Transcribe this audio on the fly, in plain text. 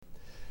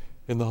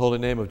In the holy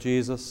name of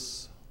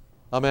Jesus,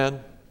 amen.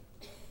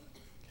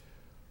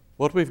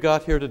 What we've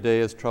got here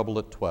today is trouble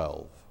at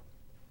 12.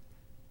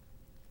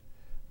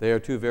 They are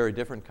two very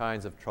different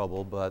kinds of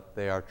trouble, but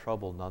they are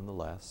trouble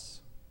nonetheless.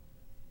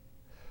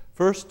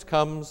 First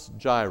comes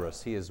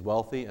Jairus. He is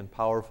wealthy and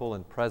powerful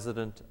and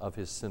president of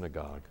his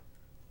synagogue.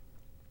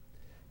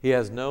 He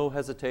has no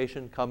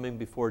hesitation coming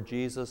before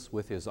Jesus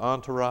with his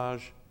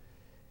entourage.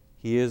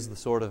 He is the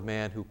sort of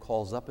man who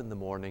calls up in the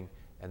morning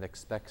and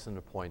expects an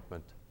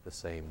appointment the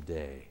same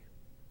day.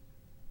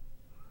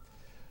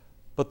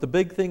 But the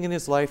big thing in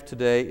his life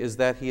today is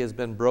that he has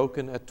been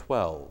broken at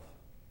 12,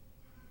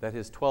 that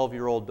his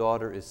 12-year-old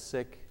daughter is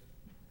sick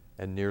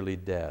and nearly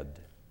dead.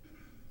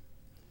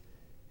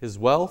 His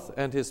wealth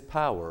and his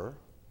power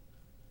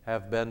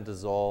have been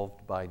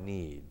dissolved by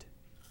need.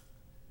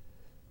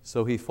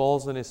 So he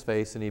falls on his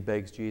face and he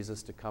begs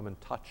Jesus to come and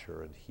touch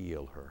her and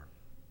heal her,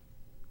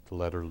 to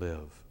let her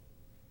live.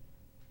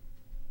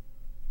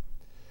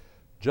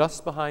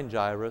 Just behind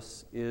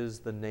Jairus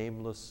is the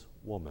nameless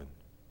woman.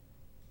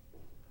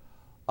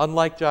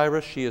 Unlike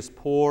Jairus, she is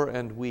poor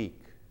and weak.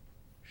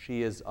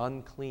 She is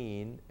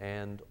unclean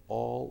and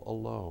all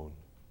alone.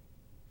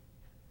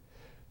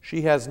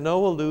 She has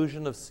no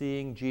illusion of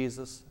seeing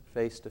Jesus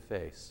face to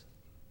face.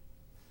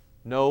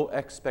 No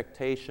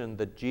expectation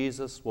that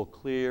Jesus will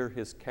clear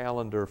his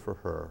calendar for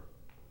her.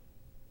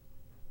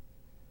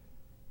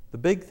 The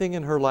big thing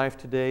in her life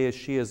today is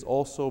she is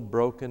also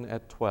broken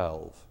at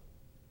 12.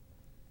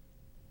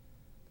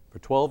 For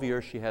 12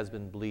 years she has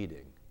been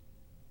bleeding.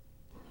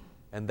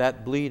 And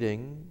that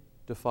bleeding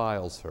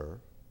defiles her.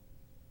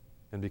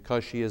 And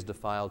because she is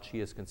defiled, she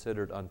is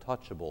considered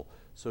untouchable.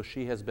 So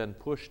she has been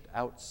pushed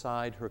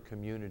outside her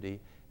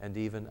community and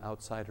even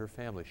outside her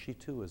family. She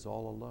too is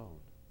all alone.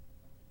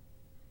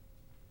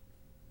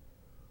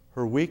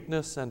 Her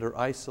weakness and her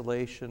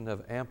isolation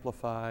have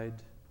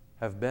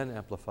been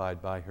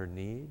amplified by her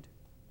need.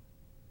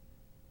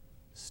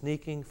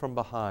 Sneaking from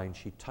behind,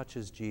 she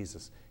touches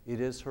Jesus. It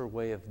is her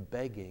way of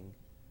begging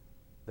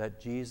that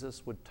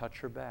Jesus would touch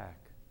her back,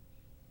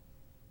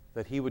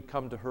 that he would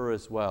come to her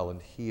as well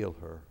and heal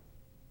her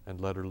and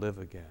let her live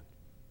again.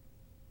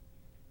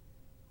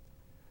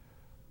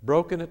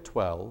 Broken at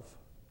 12,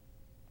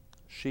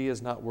 she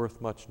is not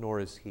worth much, nor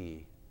is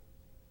he.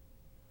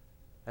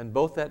 And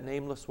both that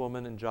nameless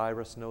woman and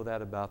Jairus know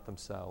that about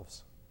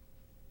themselves.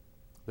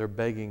 Their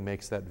begging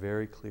makes that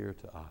very clear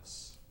to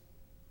us.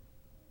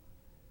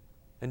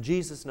 And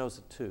Jesus knows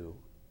it too.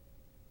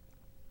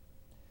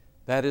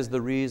 That is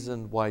the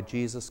reason why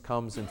Jesus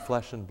comes in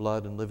flesh and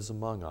blood and lives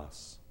among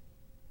us.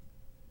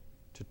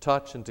 To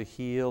touch and to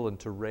heal and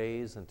to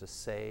raise and to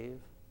save,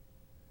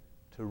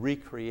 to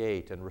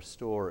recreate and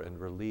restore and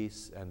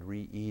release and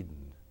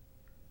re-Eden.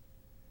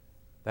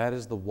 That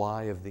is the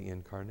why of the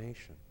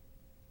incarnation.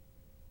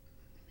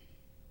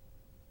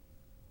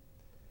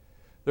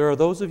 There are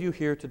those of you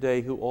here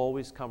today who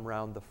always come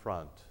round the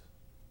front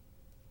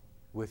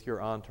with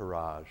your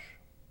entourage,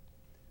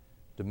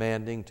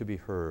 demanding to be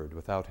heard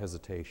without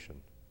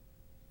hesitation,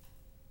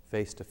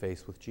 face to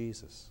face with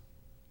Jesus.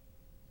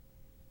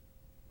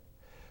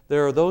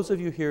 There are those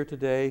of you here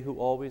today who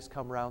always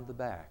come round the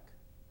back,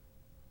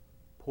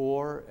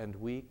 poor and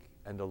weak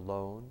and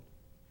alone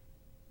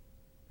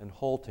and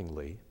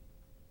haltingly,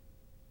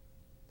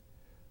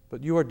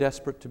 but you are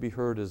desperate to be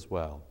heard as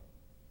well.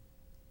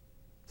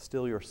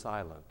 Still you're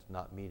silent,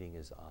 not meeting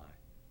his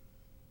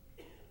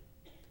eye.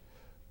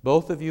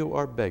 Both of you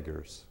are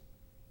beggars,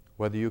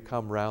 whether you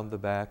come round the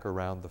back or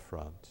round the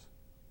front.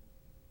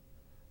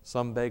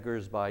 Some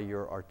beggars by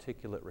your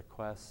articulate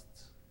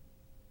requests,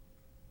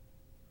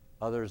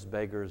 others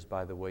beggars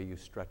by the way you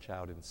stretch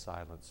out in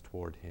silence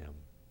toward him.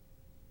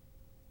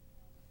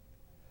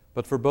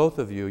 But for both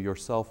of you, your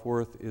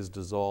self-worth is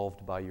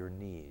dissolved by your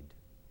need.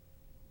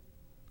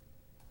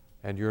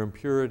 And your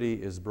impurity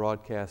is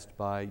broadcast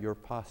by your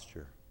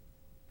posture,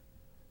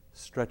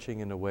 stretching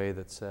in a way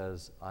that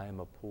says, I am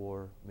a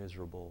poor,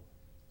 miserable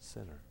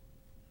sinner.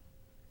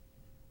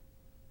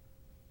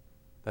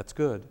 That's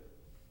good.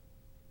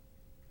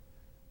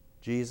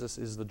 Jesus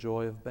is the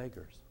joy of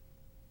beggars.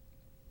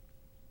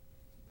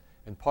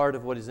 And part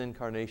of what his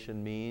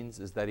incarnation means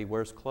is that he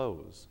wears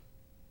clothes.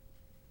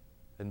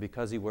 And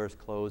because he wears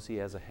clothes, he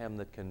has a hem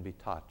that can be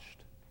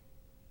touched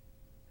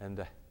and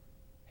a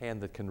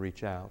hand that can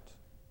reach out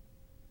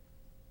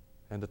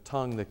and a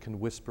tongue that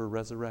can whisper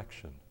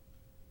resurrection.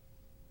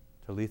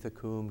 Talitha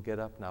cum, get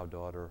up now,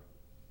 daughter,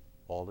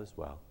 all is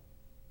well.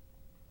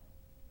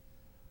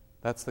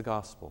 That's the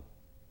gospel.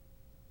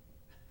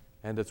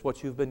 And it's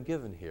what you've been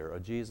given here, a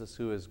Jesus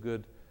who is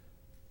good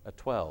at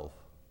 12,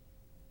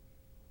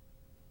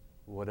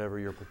 whatever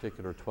your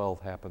particular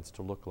 12 happens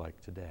to look like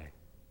today.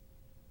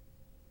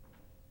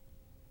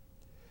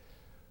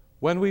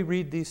 When we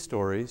read these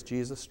stories,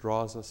 Jesus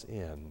draws us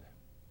in,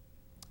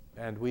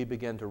 and we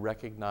begin to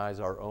recognize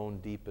our own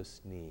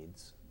deepest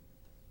needs.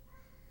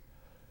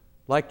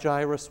 Like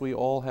Jairus, we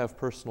all have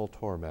personal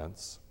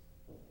torments.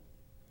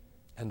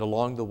 And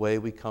along the way,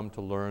 we come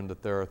to learn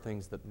that there are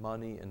things that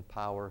money and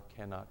power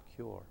cannot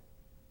cure.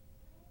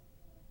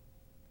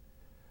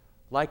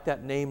 like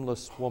that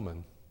nameless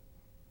woman,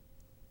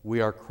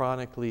 we are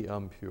chronically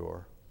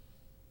impure,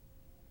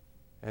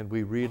 and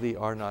we really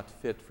are not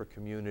fit for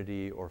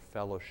community or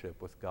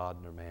fellowship with God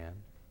nor man.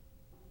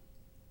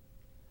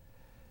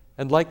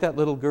 And like that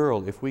little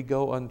girl, if we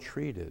go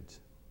untreated,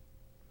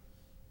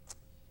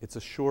 it's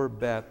a sure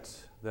bet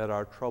that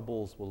our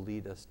troubles will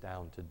lead us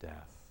down to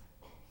death.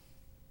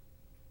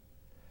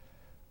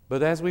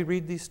 But as we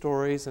read these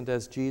stories and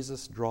as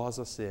Jesus draws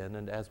us in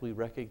and as we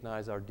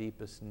recognize our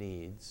deepest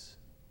needs,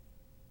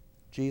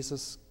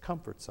 Jesus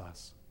comforts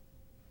us.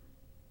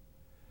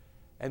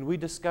 And we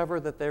discover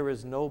that there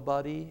is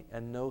nobody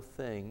and no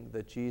thing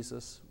that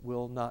Jesus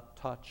will not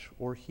touch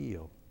or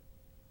heal.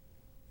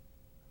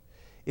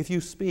 If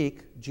you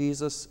speak,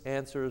 Jesus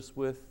answers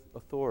with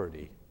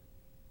authority,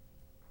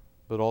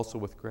 but also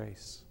with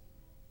grace.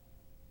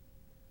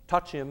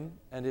 Touch him,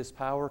 and his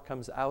power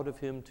comes out of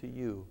him to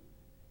you,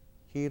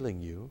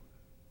 healing you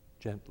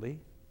gently.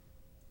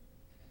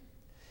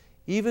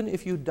 Even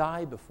if you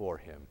die before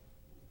him,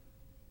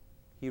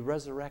 he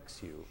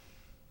resurrects you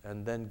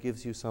and then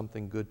gives you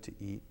something good to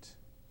eat.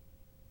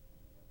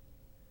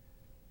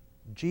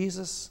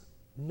 Jesus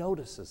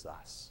notices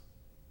us.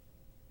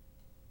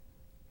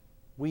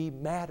 We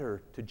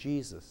matter to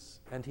Jesus,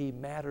 and he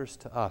matters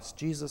to us.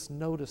 Jesus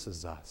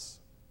notices us,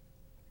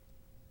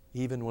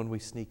 even when we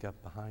sneak up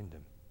behind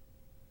him.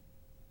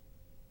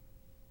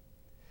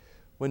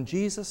 When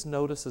Jesus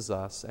notices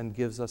us and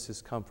gives us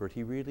his comfort,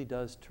 he really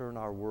does turn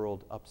our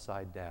world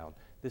upside down.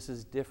 This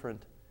is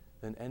different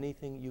than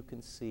anything you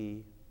can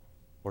see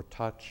or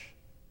touch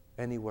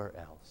anywhere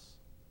else.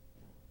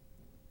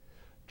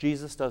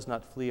 Jesus does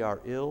not flee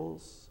our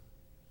ills.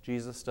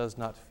 Jesus does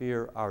not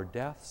fear our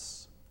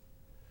deaths.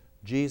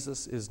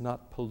 Jesus is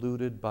not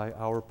polluted by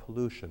our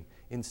pollution.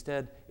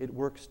 Instead, it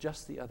works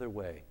just the other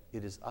way.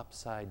 It is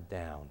upside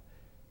down.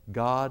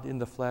 God in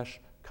the flesh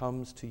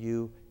comes to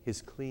you.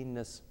 His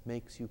cleanness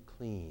makes you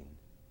clean.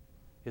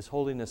 His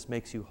holiness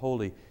makes you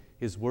holy.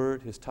 His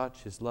word, his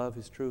touch, his love,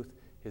 his truth,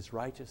 his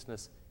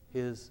righteousness,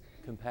 his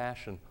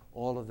compassion,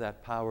 all of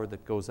that power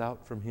that goes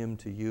out from him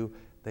to you,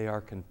 they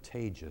are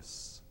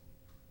contagious,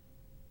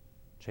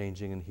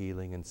 changing and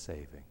healing and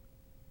saving.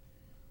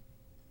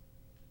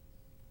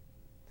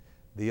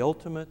 The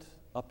ultimate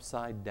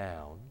upside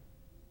down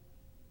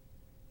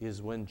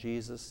is when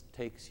Jesus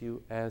takes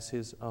you as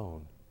his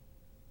own.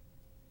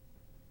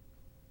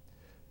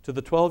 To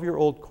the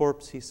 12-year-old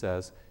corpse, he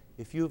says,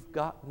 if you've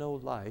got no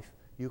life,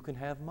 you can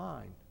have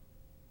mine.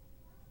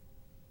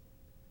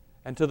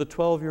 And to the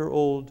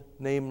 12-year-old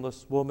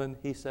nameless woman,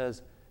 he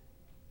says,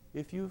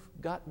 if you've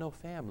got no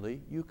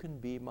family, you can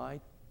be my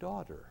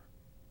daughter.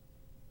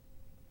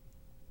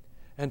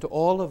 And to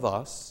all of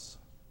us,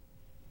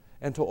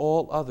 and to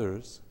all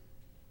others,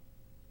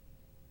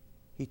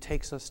 he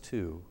takes us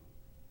to,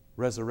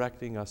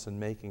 resurrecting us and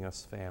making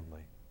us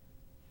family.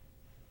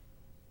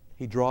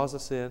 He draws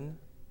us in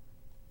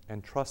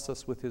and trusts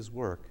us with his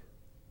work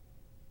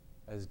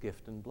as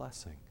gift and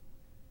blessing.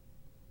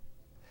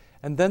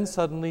 And then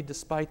suddenly,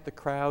 despite the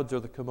crowds or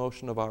the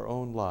commotion of our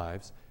own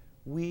lives,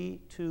 we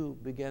too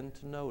begin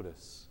to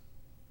notice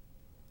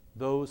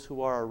those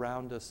who are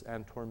around us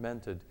and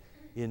tormented,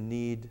 in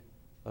need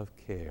of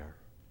care.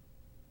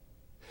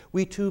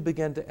 We too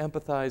begin to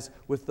empathize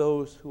with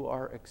those who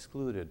are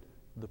excluded,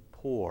 the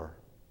poor,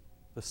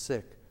 the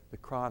sick, the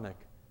chronic,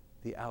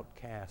 the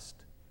outcast,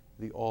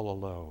 the all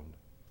alone.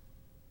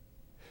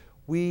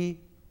 We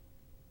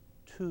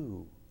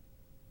too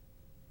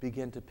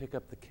begin to pick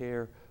up the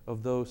care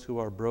of those who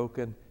are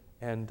broken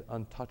and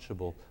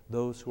untouchable,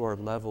 those who are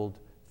leveled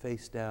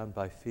face down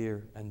by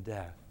fear and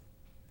death.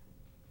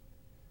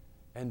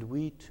 And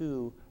we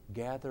too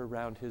gather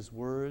round his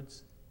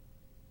words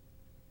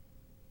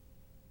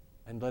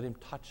and let him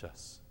touch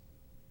us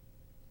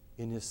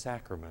in his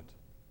sacrament,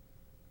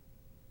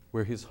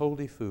 where his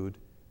holy food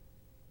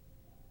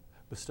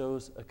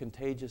bestows a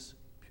contagious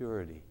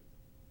purity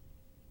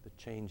that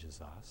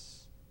changes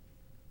us.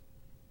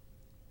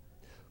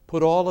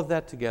 Put all of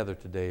that together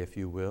today, if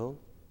you will,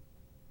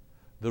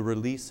 the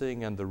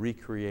releasing and the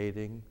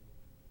recreating,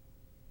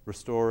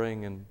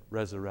 restoring and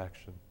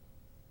resurrection,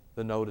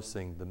 the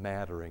noticing, the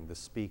mattering, the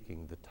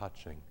speaking, the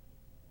touching,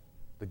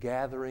 the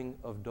gathering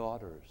of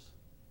daughters.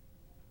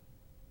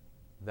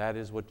 That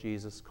is what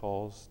Jesus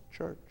calls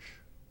church.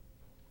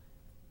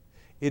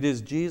 It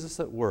is Jesus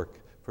at work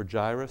for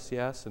Jairus,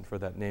 yes, and for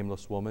that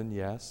nameless woman,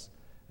 yes,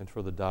 and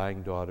for the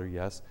dying daughter,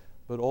 yes,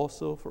 but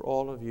also for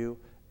all of you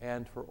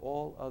and for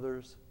all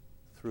others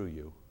through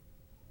you.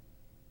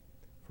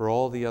 For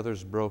all the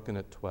others broken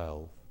at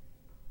 12.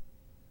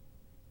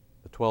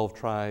 The 12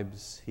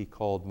 tribes he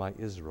called my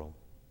Israel.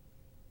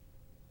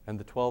 And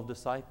the 12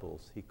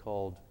 disciples he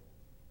called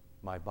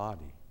my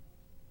body.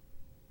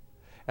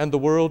 And the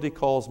world he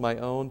calls my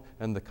own,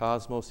 and the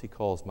cosmos he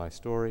calls my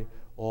story,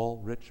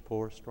 all rich,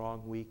 poor,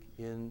 strong, weak,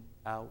 in,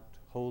 out,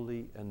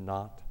 holy and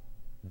not,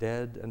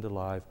 dead and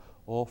alive,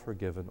 all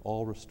forgiven,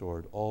 all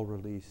restored, all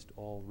released,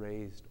 all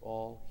raised,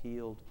 all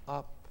healed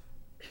up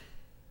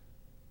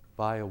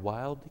by a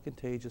wildly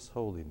contagious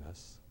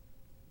holiness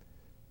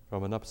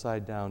from an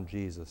upside-down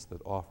Jesus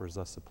that offers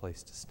us a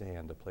place to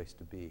stand, a place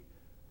to be,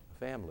 a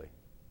family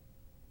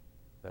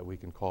that we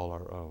can call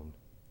our own.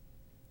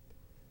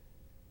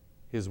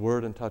 His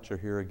word and touch are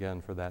here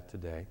again for that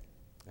today,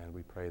 and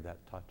we pray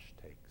that touch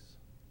takes.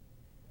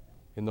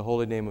 In the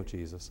holy name of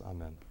Jesus,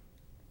 amen.